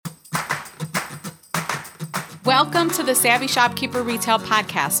Welcome to the Savvy Shopkeeper Retail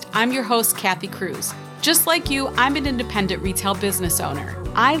Podcast. I'm your host, Kathy Cruz. Just like you, I'm an independent retail business owner.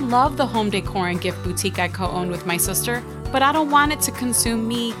 I love the home decor and gift boutique I co-own with my sister, but I don't want it to consume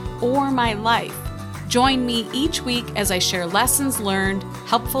me or my life. Join me each week as I share lessons learned,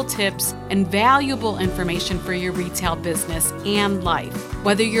 helpful tips, and valuable information for your retail business and life.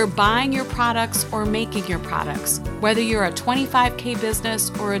 Whether you're buying your products or making your products, whether you're a $25K business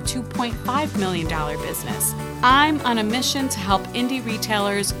or a $2.5 million business, I'm on a mission to help indie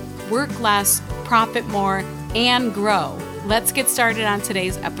retailers work less, profit more, and grow. Let's get started on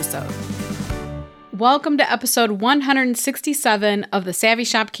today's episode. Welcome to episode 167 of the Savvy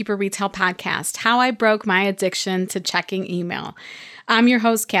Shopkeeper Retail Podcast, How I Broke My Addiction to Checking Email. I'm your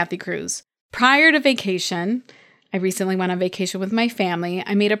host, Kathy Cruz. Prior to vacation, I recently went on vacation with my family.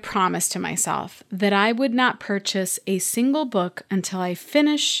 I made a promise to myself that I would not purchase a single book until I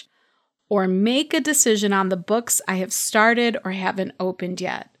finish or make a decision on the books I have started or haven't opened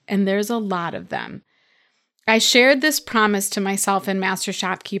yet. And there's a lot of them. I shared this promise to myself and Master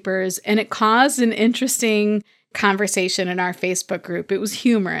Shopkeepers, and it caused an interesting conversation in our Facebook group. It was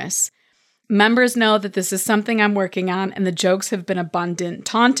humorous. Members know that this is something I'm working on, and the jokes have been abundant,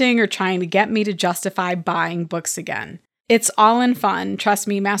 taunting or trying to get me to justify buying books again. It's all in fun. Trust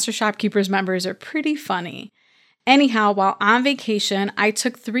me, Master Shopkeepers members are pretty funny. Anyhow, while on vacation, I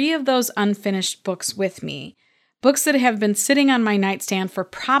took 3 of those unfinished books with me. Books that have been sitting on my nightstand for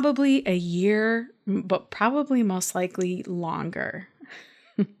probably a year, but probably most likely longer.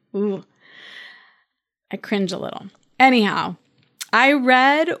 Ooh, I cringe a little. Anyhow, I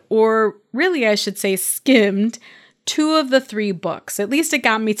read, or really I should say skimmed, 2 of the 3 books. At least it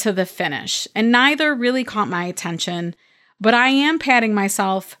got me to the finish, and neither really caught my attention, but I am patting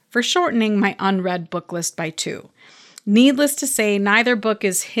myself for shortening my unread book list by 2. Needless to say, neither book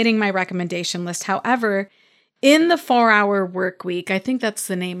is hitting my recommendation list. However, in the 4-Hour Work Week, I think that's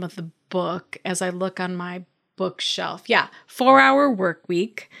the name of the book as I look on my bookshelf. Yeah, 4-Hour Work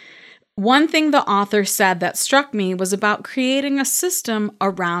Week. One thing the author said that struck me was about creating a system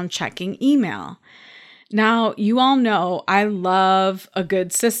around checking email. Now, you all know I love a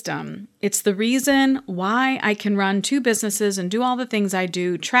good system. It's the reason why I can run 2 businesses and do all the things I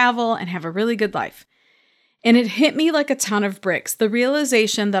do, travel, and have a really good life. And it hit me like a ton of bricks, the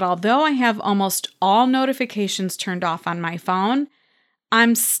realization that although I have almost all notifications turned off on my phone,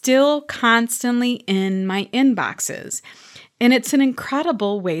 I'm still constantly in my inboxes. And it's an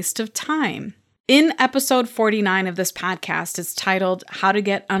incredible waste of time. In episode 49 of this podcast, it's titled How to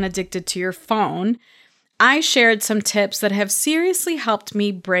Get Unaddicted to Your Phone, I shared some tips that have seriously helped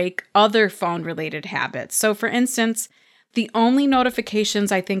me break other phone-related habits. So for instance, the only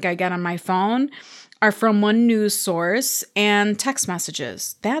notifications I think I get on my phone are from one news source and text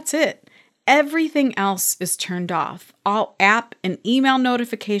messages. That's it. Everything else is turned off. All app and email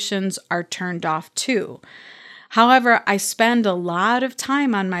notifications are turned off too. However, I spend a lot of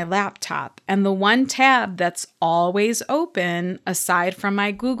time on my laptop, and the one tab that's always open, aside from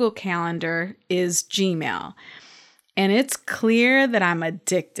my Google Calendar, is Gmail. And it's clear that I'm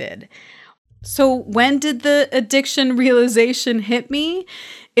addicted. So when did the addiction realization hit me?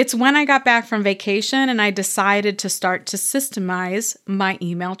 It's when I got back from vacation and I decided to start to systemize my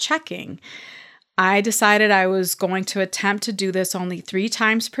email checking. I decided I was going to attempt to do this only 3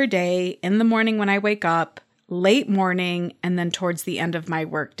 times per day, in the morning when I wake up, late morning, and then towards the end of my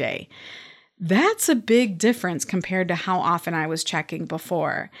workday. That's a big difference compared to how often I was checking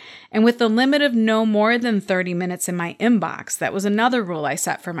before. And with the limit of no more than 30 minutes in my inbox, that was another rule I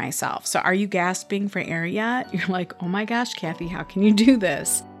set for myself. So are you gasping for air yet? You're like, oh my gosh, Kathy, how can you do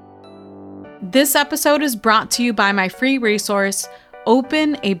this? This episode is brought to you by my free resource,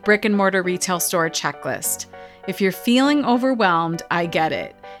 Open a Brick and Mortar Retail Store Checklist. If you're feeling overwhelmed, I get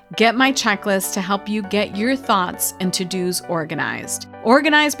it. Get my checklist to help you get your thoughts and to-dos organized.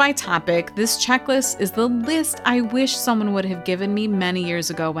 Organized by topic, this checklist is the list I wish someone would have given me many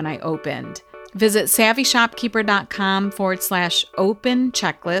years ago when I opened. Visit savvyshopkeeper.com/open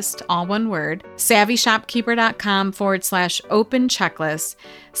checklist, all one word, savvyshopkeeper.com/open checklist.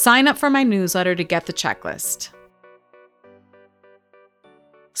 Sign up for my newsletter to get the checklist.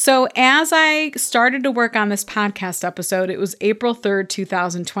 So as I started to work on this podcast episode, it was April 3rd,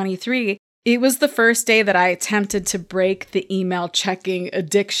 2023. It was the first day that I attempted to break the email checking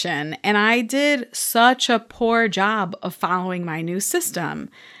addiction, and I did such a poor job of following my new system.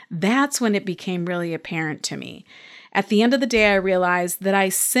 That's when it became really apparent to me. At the end of the day, I realized that I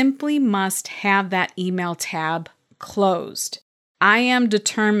simply must have that email tab closed. I am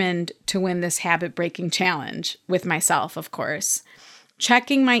determined to win this habit-breaking challenge with myself, of course.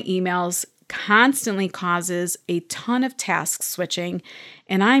 Checking my emails constantly causes a ton of task switching,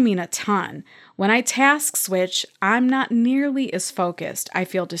 and I mean a ton. When I task switch, I'm not nearly as focused. I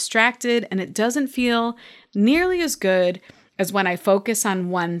feel distracted, and it doesn't feel nearly as good as when I focus on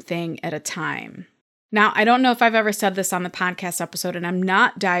one thing at a time. Now, I don't know if I've ever said this on the podcast episode, and I'm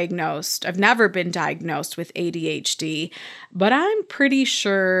not diagnosed. I've never been diagnosed with ADHD, but I'm pretty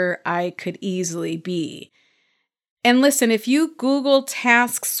sure I could easily be. And listen, if you Google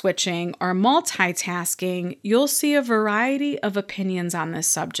task switching or multitasking, you'll see a variety of opinions on this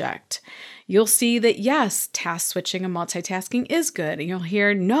subject. You'll see that, yes, task switching and multitasking is good. And you'll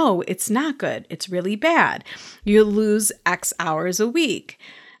hear, no, it's not good. It's really bad. You'll lose X hours a week.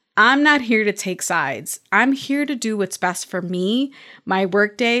 I'm not here to take sides. I'm here to do what's best for me, my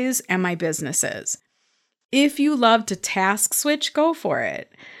work days, and my businesses. If you love to task switch, go for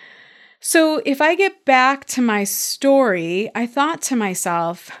it. So if I get back to my story, I thought to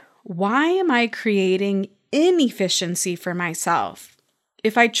myself, why am I creating inefficiency for myself?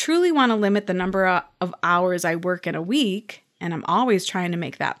 If I truly want to limit the number of hours I work in a week, and I'm always trying to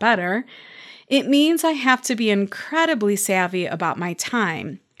make that better, it means I have to be incredibly savvy about my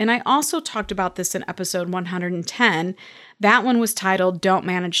time. And I also talked about this in episode 110. That one was titled, Don't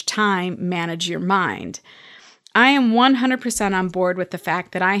Manage Time, Manage Your Mind. I am 100% on board with the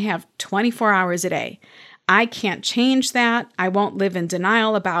fact that I have 24 hours a day. I can't change that. I won't live in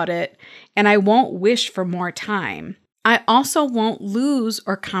denial about it, and I won't wish for more time. I also won't lose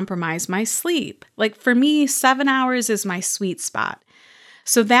or compromise my sleep. Like for me, 7 hours is my sweet spot.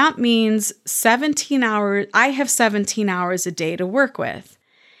 So that means 17 hours. I have 17 hours a day to work with.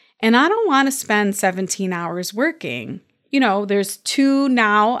 And I don't want to spend 17 hours working. There's 2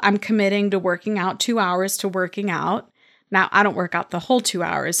 now. I'm committing to working out 2 hours to working out. Now, I don't work out the whole 2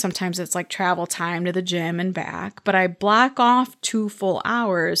 hours. Sometimes it's like travel time to the gym and back, but I block off 2 full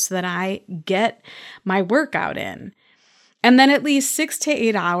hours so that I get my workout in. And then at least 6 to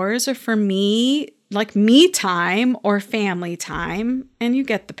 8 hours are for me, like me time or family time. And you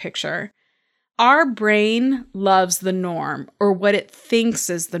get the picture. Our brain loves the norm, or what it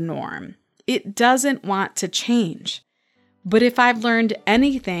thinks is the norm. It doesn't want to change. But if I've learned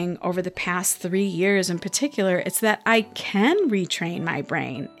anything over the past 3 years in particular, it's that I can retrain my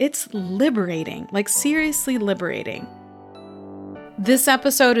brain. It's liberating, like seriously liberating. This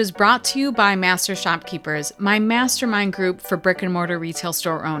episode is brought to you by Master Shopkeepers, my mastermind group for brick and mortar retail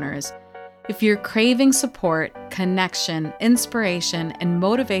store owners. If you're craving support, connection, inspiration, and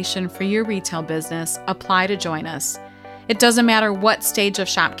motivation for your retail business, apply to join us. It doesn't matter what stage of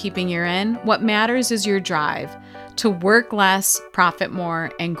shopkeeping you're in. What matters is your drive to work less, profit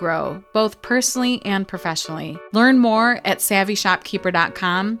more, and grow, both personally and professionally. Learn more at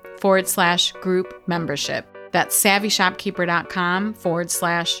savvyshopkeeper.com/group membership. That's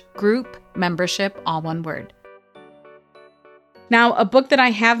savvyshopkeeper.com/group membership, all one word. Now, a book that I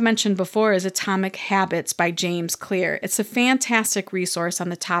have mentioned before is Atomic Habits by James Clear. It's a fantastic resource on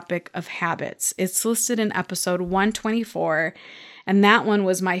the topic of habits. It's listed in episode 124, and that one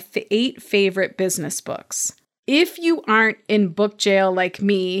was my 8 favorite business books. If you aren't in book jail like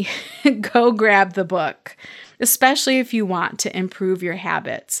me, go grab the book, especially if you want to improve your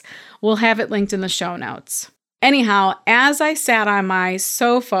habits. We'll have it linked in the show notes. Anyhow, as I sat on my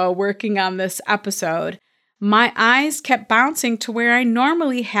sofa working on this episode, my eyes kept bouncing to where I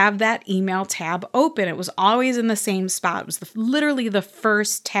normally have that email tab open. It was always in the same spot. It was literally the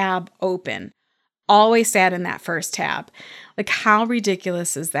first tab open. Always sat in that first tab. Like, how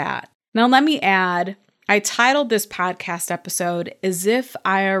ridiculous is that? Now, let me add, I titled this podcast episode as if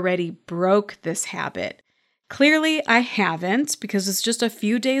I already broke this habit. Clearly, I haven't, because it's just a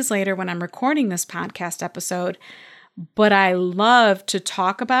few days later when I'm recording this podcast episode, but I love to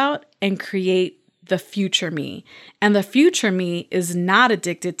talk about and create the future me. And the future me is not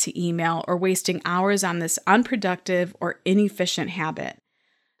addicted to email or wasting hours on this unproductive or inefficient habit.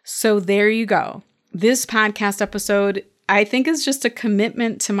 So there you go. This podcast episode, I think, is just a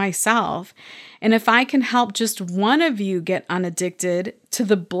commitment to myself. And if I can help just one of you get unaddicted to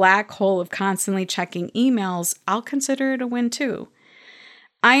the black hole of constantly checking emails, I'll consider it a win too.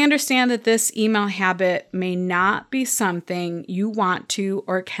 I understand that this email habit may not be something you want to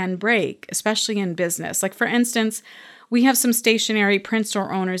or can break, especially in business. Like, for instance, we have some stationary print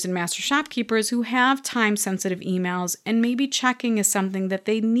store owners and master shopkeepers who have time-sensitive emails, and maybe checking is something that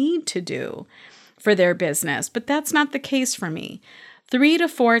they need to do for their business. But that's not the case for me. 3 to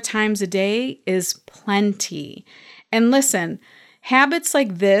 4 times a day is plenty. And listen, habits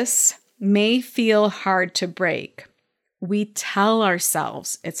like this may feel hard to break. We tell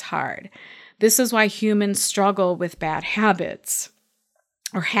ourselves it's hard. This is why humans struggle with bad habits.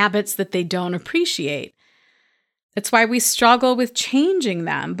 or habits that they don't appreciate. That's why we struggle with changing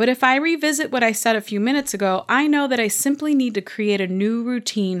them. But if I revisit what I said a few minutes ago, I know that I simply need to create a new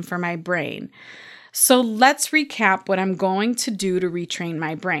routine for my brain. So let's recap what I'm going to do to retrain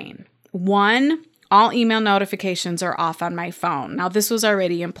my brain. 1, all email notifications are off on my phone. Now, this was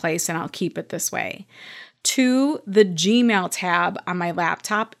already in place and I'll keep it this way. 2, the Gmail tab on my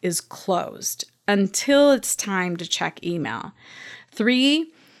laptop is closed until it's time to check email. 3,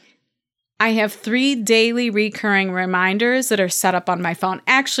 I have 3 daily recurring reminders that are set up on my phone.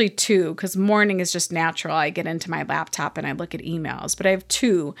 Actually 2, because morning is just natural. I get into my laptop and I look at emails, but I have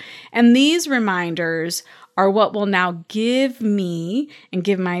 2. And these reminders are what will now give me and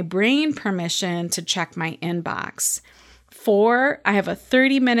give my brain permission to check my inbox. 4, I have a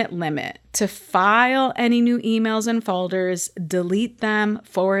 30-minute limit to file any new emails and folders, delete them,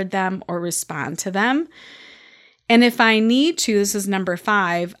 forward them, or respond to them. And if I need to, this is number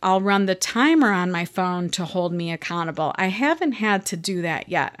 5, I'll run the timer on my phone to hold me accountable. I haven't had to do that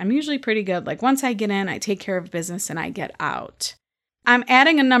yet. I'm usually pretty good. Like once I get in, I take care of business and I get out. I'm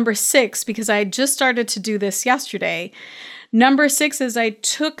adding a number 6 because I just started to do this yesterday. Number 6 is I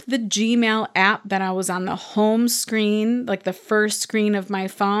took the Gmail app that I was on the home screen, like the first screen of my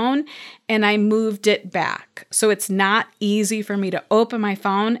phone, and I moved it back. So it's not easy for me to open my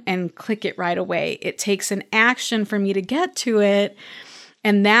phone and click it right away. It takes an action for me to get to it.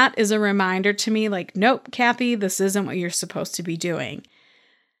 And that is a reminder to me like, nope, Kathy, this isn't what you're supposed to be doing.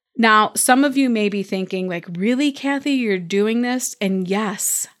 Now, some of you may be thinking like, really, Kathy, you're doing this? And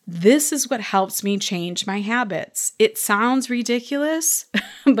yes, this is what helps me change my habits. It sounds ridiculous,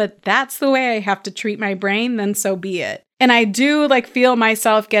 but that's the way I have to treat my brain, then so be it. And I do feel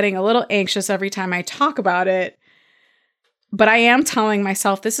myself getting a little anxious every time I talk about it, but I am telling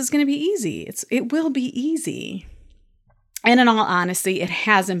myself this is going to be easy. It will be easy. And in all honesty, it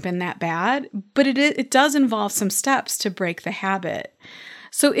hasn't been that bad, but it does involve some steps to break the habit.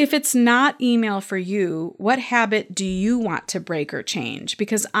 So if it's not email for you, what habit do you want to break or change?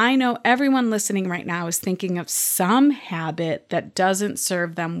 Because I know everyone listening right now is thinking of some habit that doesn't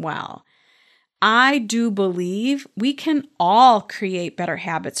serve them well. I do believe we can all create better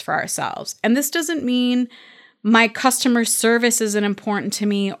habits for ourselves. And this doesn't mean my customer service isn't important to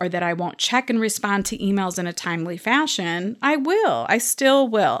me or that I won't check and respond to emails in a timely fashion. I will. I still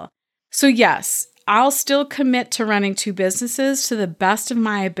will. So yes, I'll still commit to running 2 businesses to the best of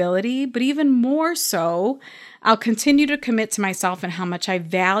my ability, but even more so, I'll continue to commit to myself and how much I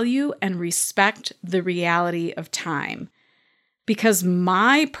value and respect the reality of time. Because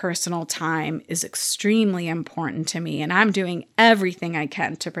my personal time is extremely important to me, and I'm doing everything I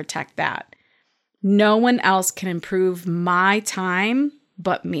can to protect that. No one else can improve my time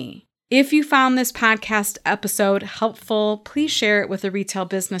but me. If you found this podcast episode helpful, please share it with a retail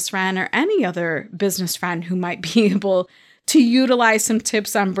business friend or any other business friend who might be able to utilize some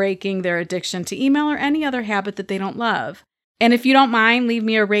tips on breaking their addiction to email or any other habit that they don't love. And if you don't mind, leave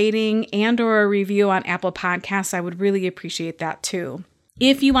me a rating and or a review on Apple Podcasts. I would really appreciate that too.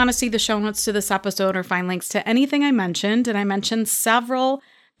 If you want to see the show notes to this episode or find links to anything I mentioned, and I mentioned several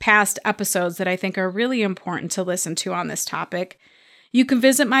past episodes that I think are really important to listen to on this topic, you can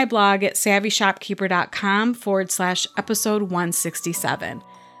visit my blog at savvyshopkeeper.com/episode 167.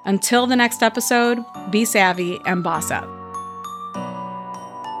 Until the next episode, be savvy and boss up.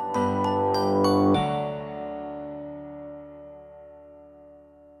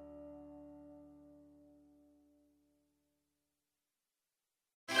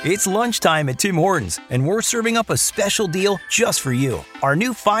 It's lunchtime at Tim Hortons, and we're serving up a special deal just for you. Our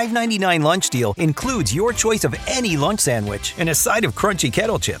new $5.99 lunch deal includes your choice of any lunch sandwich and a side of crunchy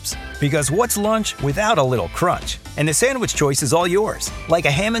kettle chips. Because what's lunch without a little crunch? And the sandwich choice is all yours, like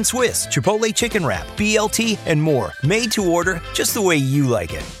a ham and Swiss, Chipotle chicken wrap, BLT, and more, made to order just the way you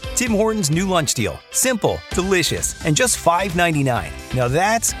like it. Tim Hortons' new lunch deal. Simple, delicious, and just $5.99. Now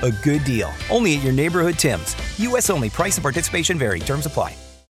that's a good deal. Only at your neighborhood Tim's. U.S. only. Price and participation vary. Terms apply.